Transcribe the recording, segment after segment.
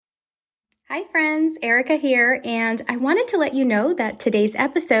Hi friends, Erica here, and I wanted to let you know that today's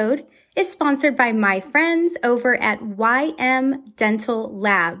episode is sponsored by my friends over at YM Dental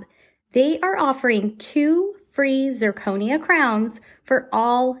Lab. They are offering 2 free zirconia crowns for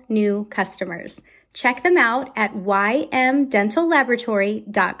all new customers. Check them out at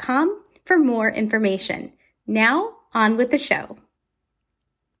ymdentallaboratory.com for more information. Now, on with the show.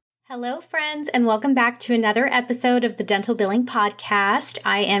 Hello, friends, and welcome back to another episode of the Dental Billing Podcast.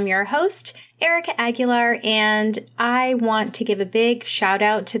 I am your host, Erica Aguilar, and I want to give a big shout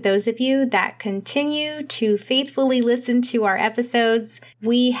out to those of you that continue to faithfully listen to our episodes.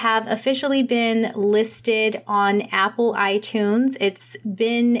 We have officially been listed on Apple iTunes. It's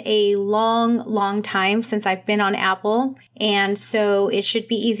been a long time since I've been on Apple, and so it should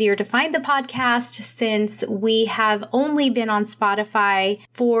be easier to find the podcast since we have only been on Spotify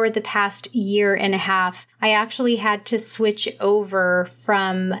for the past year and a half. I actually had to switch over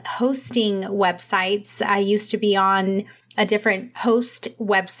from hosting websites. I used to be on a different host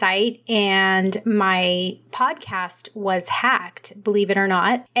website and my podcast was hacked, believe it or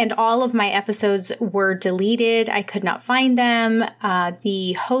not. And all of my episodes were deleted. I could not find them.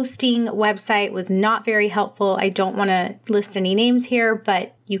 The hosting website was not very helpful. I don't want to list any names here,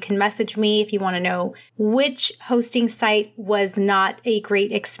 but you can message me if you want to know which hosting site was not a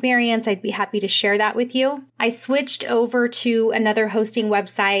great experience. I'd be happy to share that with you. I switched over to another hosting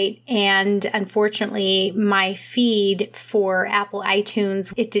website, and unfortunately, my feed for Apple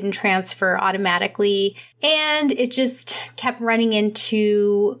iTunes, it didn't transfer automatically, and it just kept running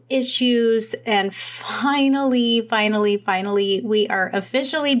into issues. And finally, we are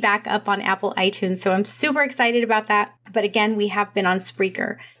officially back up on Apple iTunes. So I'm super excited about that. But again, we have been on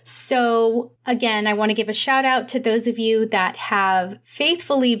Spreaker. So again, I want to give a shout out to those of you that have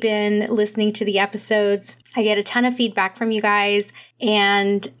faithfully been listening to the episodes. I get a ton of feedback from you guys,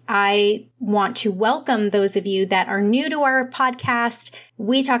 and I want to welcome those of you that are new to our podcast.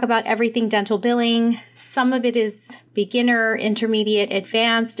 We talk about everything dental billing. Some of it is beginner, intermediate,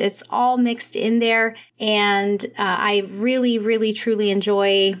 advanced. It's all mixed in there, and I really, truly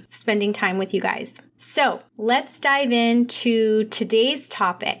enjoy spending time with you guys. So let's dive into today's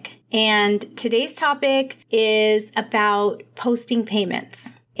topic. And today's topic is about posting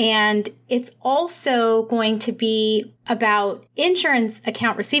payments. And it's also going to be about insurance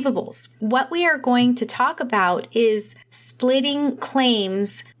account receivables. What we are going to talk about is splitting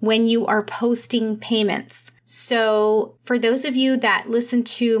claims when you are posting payments. So for those of you that listened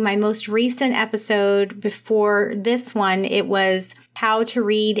to my most recent episode before this one, it was how to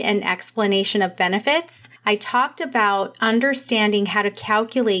read an explanation of benefits. I talked about understanding how to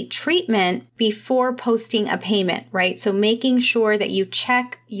calculate treatment before posting a payment, right? So making sure that you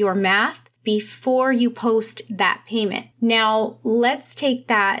check your math before you post that payment. Now, let's take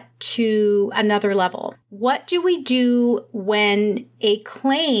that to another level. What do we do when a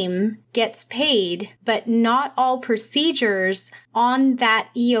claim gets paid, but not all procedures on that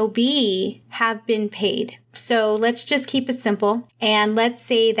EOB have been paid? So let's just keep it simple. And let's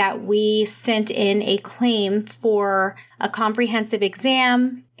say that we sent in a claim for a comprehensive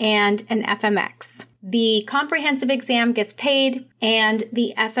exam and an FMX. The comprehensive exam gets paid and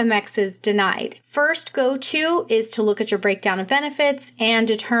the FMX is denied. First go-to is to look at your breakdown of benefits and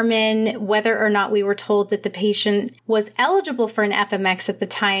determine whether or not we were told that the patient was eligible for an FMX at the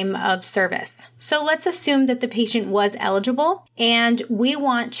time of service. So let's assume that the patient was eligible and we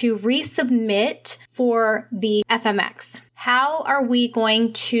want to resubmit for the FMX. How are we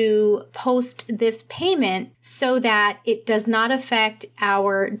going to post this payment so that it does not affect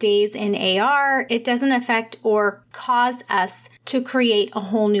our days in AR? It doesn't affect or cause us to create a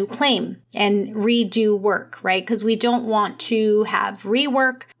whole new claim and redo work, right? Because we don't want to have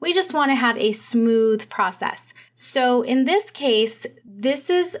rework. We just want to have a smooth process. So in this case, this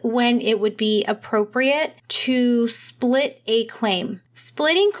is when it would be appropriate to split a claim.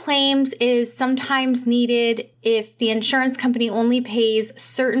 Splitting claims is sometimes needed if the insurance company only pays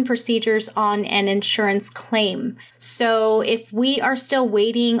certain procedures on an insurance claim. So if we are still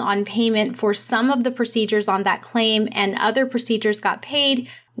waiting on payment for some of the procedures on that claim and other procedures got paid,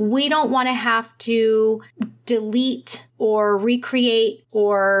 we don't want to have to delete or recreate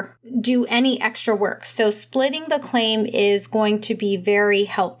or do any extra work. So splitting the claim is going to be very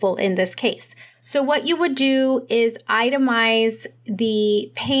helpful in this case. So what you would do is itemize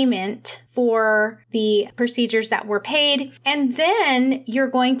the payment for the procedures that were paid. And then you're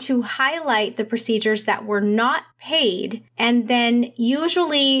going to highlight the procedures that were not paid. And then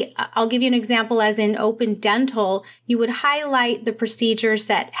usually, I'll give you an example, as in Open Dental, you would highlight the procedures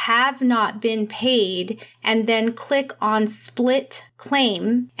that have not been paid and then click on Split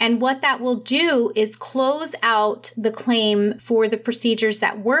Claim. And what that will do is close out the claim for the procedures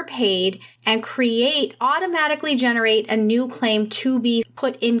that were paid and automatically generate a new claim to be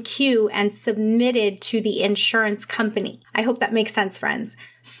put in queue and submitted to the insurance company. I hope that makes sense, friends.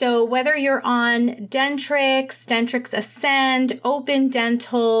 So whether you're on Dentrix, Dentrix Ascend, Open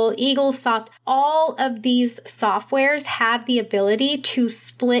Dental, Eaglesoft, all of these softwares have the ability to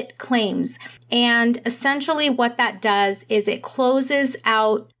split claims. And essentially what that does is it closes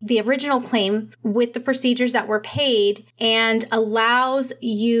out the original claim with the procedures that were paid and allows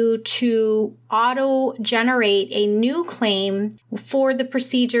you to auto-generate a new claim for the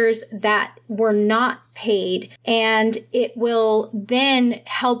procedures that were not paid. And it will then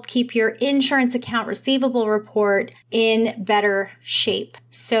help keep your insurance account receivable report in better shape.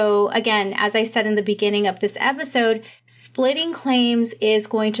 So again, as I said in the beginning of this episode, splitting claims is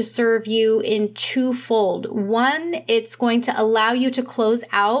going to serve you in twofold. One, it's going to allow you to close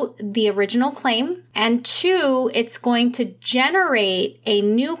out the original claim. And two, it's going to generate a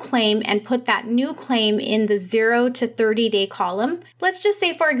new claim and put that new claim in the 0 to 30 day column. Let's just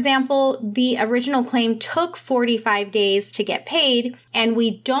say, for example, the original claim took 45 days to get paid and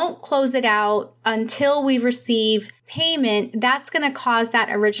we don't close it out until we receive payment. That's going to cause that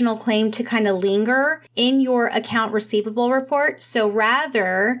original claim to kind of linger in your account receivable report. So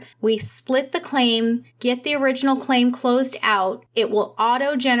rather, we split the claim, get the original claim closed out. It will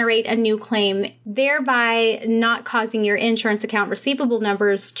auto-generate a new claim, thereby not causing your insurance account receivable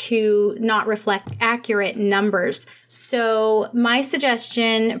numbers to not reflect accurate numbers. So my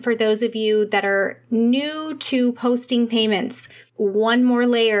suggestion for those of you that are new to posting payments, one more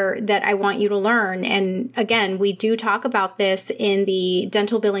layer that I want you to learn. And again, we do talk about this in the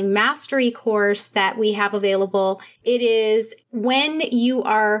Dental Billing Mastery course that we have available. It is when you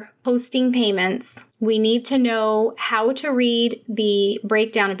are posting payments, we need to know how to read the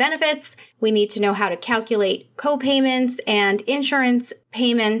breakdown of benefits. We need to know how to calculate co-payments and insurance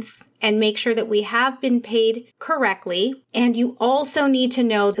payments and make sure that we have been paid correctly. And you also need to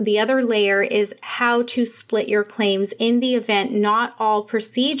know the other layer is how to split your claims in the event not all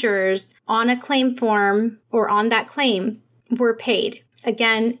procedures on a claim form or on that claim were paid.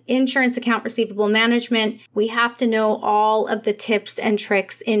 Again, insurance account receivable management, we have to know all of the tips and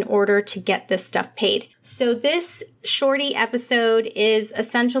tricks in order to get this stuff paid. So this shorty episode is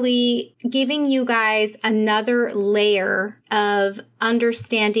essentially giving you guys another layer of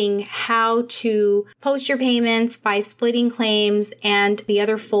understanding how to post your payments by splitting claims. And the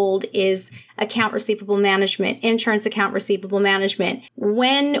other fold is account receivable management, insurance account receivable management.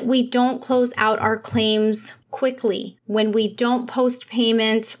 When we don't close out our claims quickly, when we don't post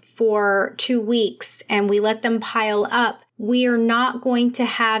payments for 2 weeks and we let them pile up, we are not going to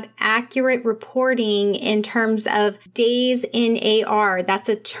have accurate reporting in terms of days in AR. That's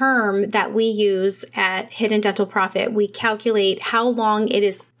a term that we use at Hidden Dental Profit. We calculate how long it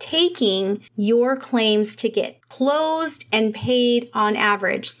is taking your claims to get closed and paid on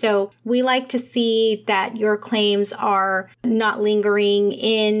average. So we like to see that your claims are not lingering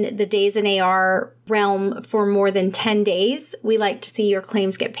in the days in AR realm for more than 10 days. We like to see your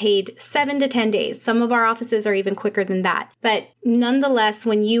claims get paid 7 to 10 days. Some of our offices are even quicker than that. But nonetheless,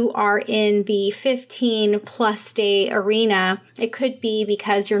 when you are in the 15 plus day arena, it could be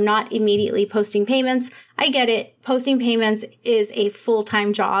because you're not immediately posting payments. I get it. Posting payments is a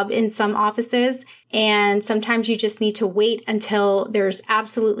full-time job in some offices, and sometimes you just need to wait until there's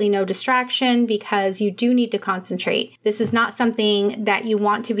absolutely no distraction because you do need to concentrate. This is not something that you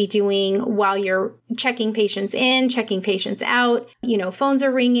want to be doing while you're checking patients in, checking patients out. You know, phones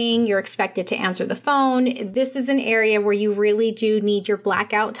are ringing, you're expected to answer the phone. This is an area where you really do need your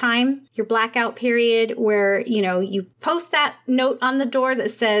blackout time, your blackout period where, you know, you post that note on the door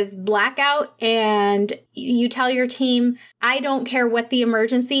that says blackout and you tell your team, I don't care what the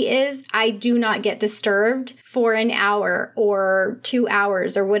emergency is. I do not get disturbed for an hour or 2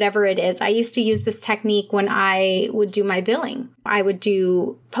 hours or whatever it is. I used to use this technique when I would do my billing. I would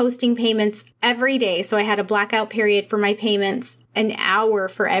do posting payments every day. So I had a blackout period for my payments, an hour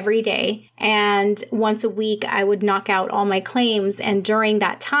for every day. And once a week, I would knock out all my claims. And during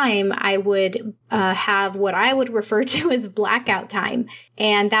that time, I would have what I would refer to as blackout time.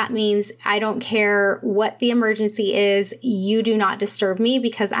 And that means I don't care what the emergency is. You do not disturb me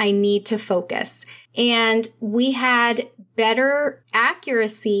because I need to focus. And we had better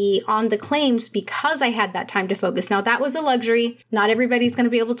accuracy on the claims because I had that time to focus. Now, that was a luxury. Not everybody's going to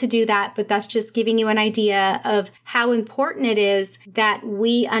be able to do that, but that's just giving you an idea of how important it is that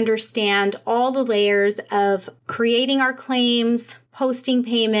we understand all the layers of creating our claims, posting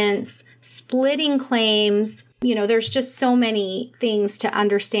payments, splitting claims. There's just so many things to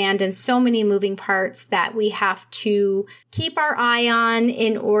understand and so many moving parts that we have to keep our eye on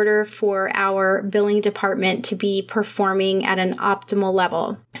in order for our billing department to be performing at an optimal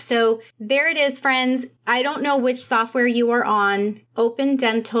level. So there it is, friends. I don't know which software you are on. Open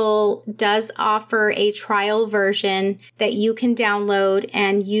Dental does offer a trial version that you can download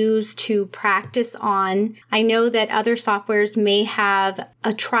and use to practice on. I know that other softwares may have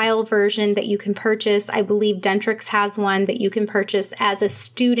a trial version that you can purchase. I believe Dentrix has one that you can purchase as a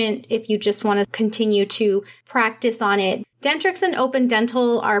student if you just want to continue to practice on it. Dentrix and Open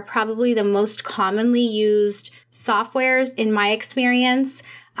Dental are probably the most commonly used softwares in my experience.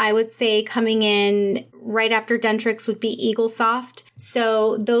 I would say coming in right after Dentrix would be Eaglesoft.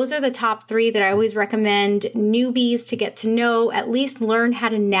 So those are the top 3 that I always recommend newbies to get to know, at least learn how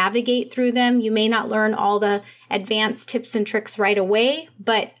to navigate through them. You may not learn all the advanced tips and tricks right away,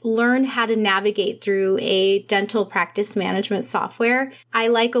 but learn how to navigate through a dental practice management software. I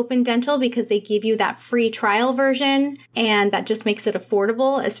like Open Dental because they give you that free trial version, and that just makes it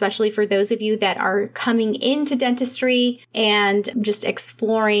affordable, especially for those of you that are coming into dentistry and just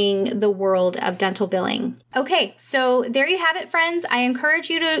exploring the world of dental billing. Okay, so there you have it, friends. I encourage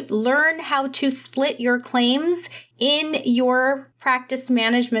you to learn how to split your claims in your practice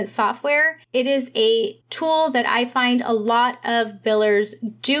management software. It is a tool that I find a lot of billers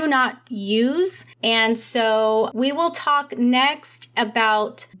do not use. And so we will talk next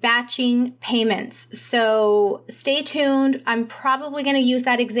about batching payments. So stay tuned. I'm probably going to use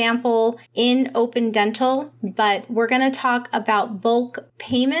that example in Open Dental, but we're going to talk about bulk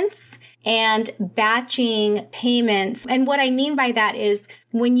payments and batching payments. And what I mean by that is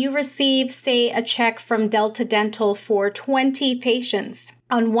when you receive, say, a check from Delta Dental for 20 patients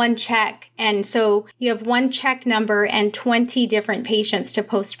on one check, and so you have one check number and 20 different patients to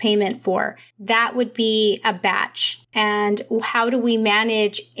post payment for, that would be a batch. And how do we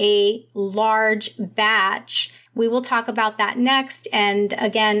manage a large batch? We will talk about that next. And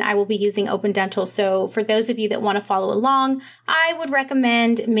again, I will be using Open Dental. So for those of you that want to follow along, I would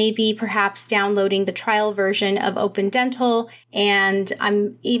recommend maybe perhaps downloading the trial version of Open Dental. And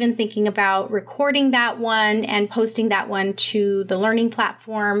I'm even thinking about recording that one and posting that one to the learning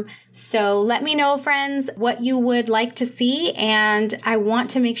platform. So let me know, friends, what you would like to see. And I want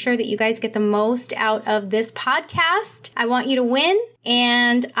to make sure that you guys get the most out of this podcast. I want you to win.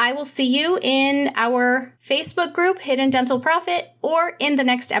 And I will see you in our Facebook group, Hidden Dental Profit, or in the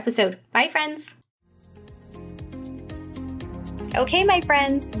next episode. Bye, friends. Okay, my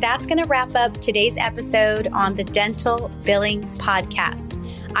friends, that's going to wrap up today's episode on the Dental Billing Podcast.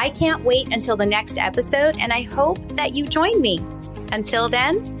 I can't wait until the next episode, and I hope that you join me. Until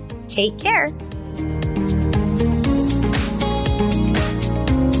then, take care.